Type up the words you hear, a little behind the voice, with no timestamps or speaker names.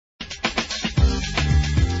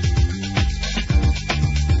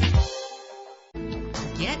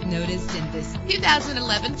noticed in this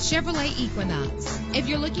 2011 Chevrolet Equinox. If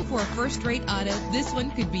you're looking for a first-rate auto, this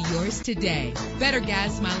one could be yours today. Better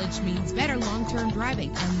gas mileage means better long-term driving,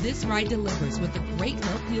 and this ride delivers with a great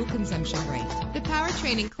low fuel consumption rate. The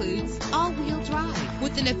powertrain includes all-wheel drive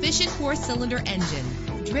with an efficient 4-cylinder engine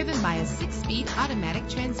driven by a 6-speed automatic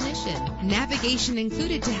transmission. Navigation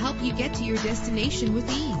included to help you get to your destination with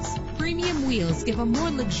ease. Premium wheels give a more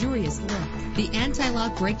luxurious look. The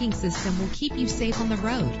anti-lock braking system will keep you safe on the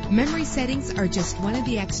road. Memory settings are just one of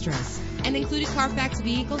the extras. An included Carfax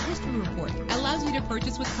Vehicle History Report allows you to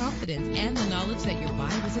purchase with confidence and the knowledge that your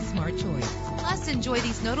buy was a smart choice. Plus, enjoy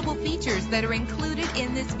these notable features that are included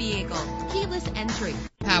in this vehicle: keyless entry,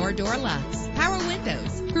 power door locks, power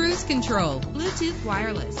windows, cruise control, Bluetooth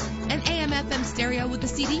wireless, an AM/FM stereo with a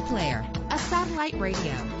CD player, a satellite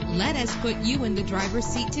radio. Let us put you in the driver's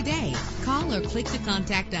seat today. Call or click to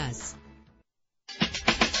contact us.